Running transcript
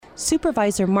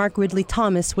Supervisor Mark Ridley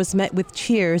Thomas was met with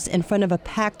cheers in front of a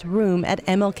packed room at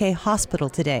MLK Hospital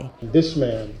today. This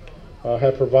man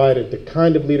had provided the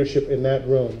kind of leadership in that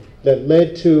room that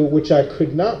led to, which I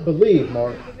could not believe,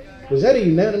 Mark, was that a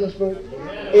unanimous vote?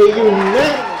 A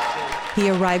unanimous. He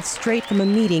arrived straight from a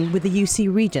meeting with the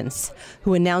UC Regents,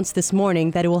 who announced this morning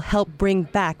that it will help bring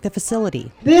back the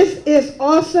facility. This is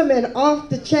awesome and off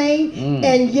the chain,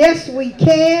 and yes, we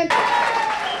can.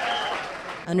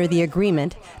 Under the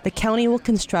agreement, the county will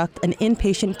construct an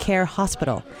inpatient care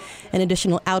hospital, an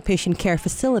additional outpatient care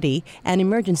facility, and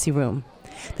emergency room.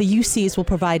 The UCs will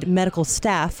provide medical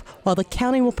staff, while the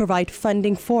county will provide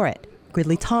funding for it.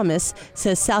 Ridley Thomas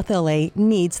says South LA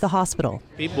needs the hospital.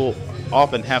 People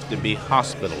often have to be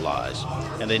hospitalized,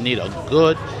 and they need a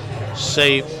good,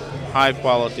 safe,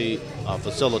 high-quality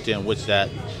facility in which that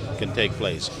can take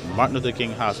place. Martin Luther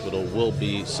King Hospital will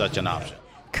be such an option.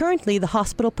 Currently, the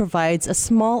hospital provides a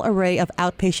small array of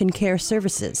outpatient care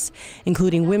services,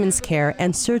 including women's care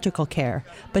and surgical care,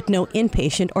 but no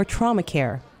inpatient or trauma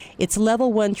care. Its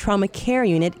Level 1 trauma care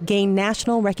unit gained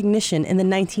national recognition in the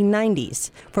 1990s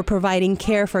for providing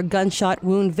care for gunshot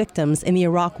wound victims in the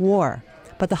Iraq War.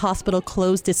 But the hospital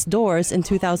closed its doors in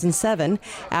 2007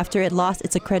 after it lost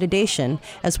its accreditation,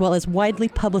 as well as widely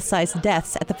publicized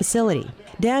deaths at the facility.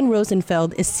 Dan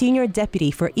Rosenfeld is Senior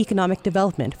Deputy for Economic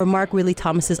Development for Mark Ridley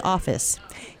Thomas's office.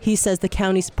 He says the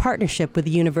county's partnership with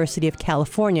the University of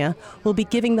California will be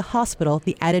giving the hospital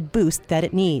the added boost that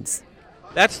it needs.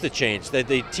 That's the change, that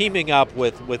they teaming up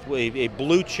with a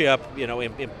blue chip,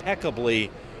 impeccably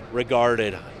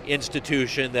regarded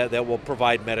institution that will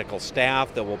provide medical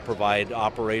staff, that will provide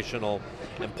operational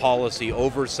and policy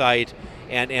oversight,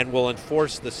 and will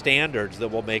enforce the standards that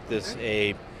will make this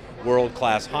a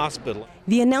world-class hospital.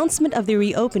 The announcement of the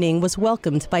reopening was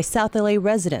welcomed by South LA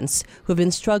residents who have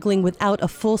been struggling without a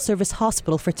full-service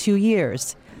hospital for 2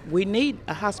 years. We need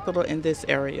a hospital in this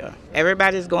area.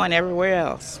 Everybody's going everywhere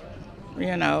else.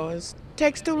 It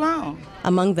takes too long.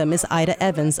 Among them is Ida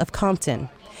Evans of Compton.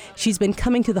 She's been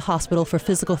coming to the hospital for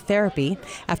physical therapy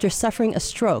after suffering a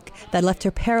stroke that left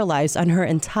her paralyzed on her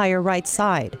entire right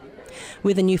side.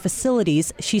 With the new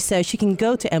facilities, she says she can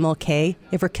go to MLK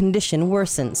if her condition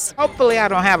worsens. Hopefully I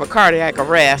don't have a cardiac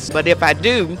arrest, but if I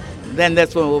do, then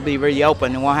this one will be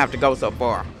reopened and won't have to go so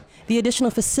far. The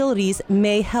additional facilities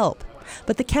may help,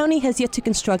 but the county has yet to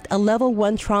construct a Level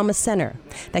 1 trauma center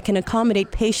that can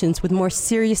accommodate patients with more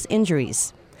serious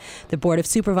injuries. The Board of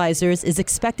Supervisors is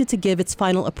expected to give its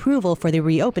final approval for the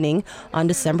reopening on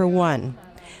December 1.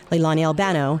 Leilani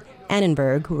Albano,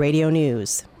 Annenberg Radio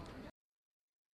News.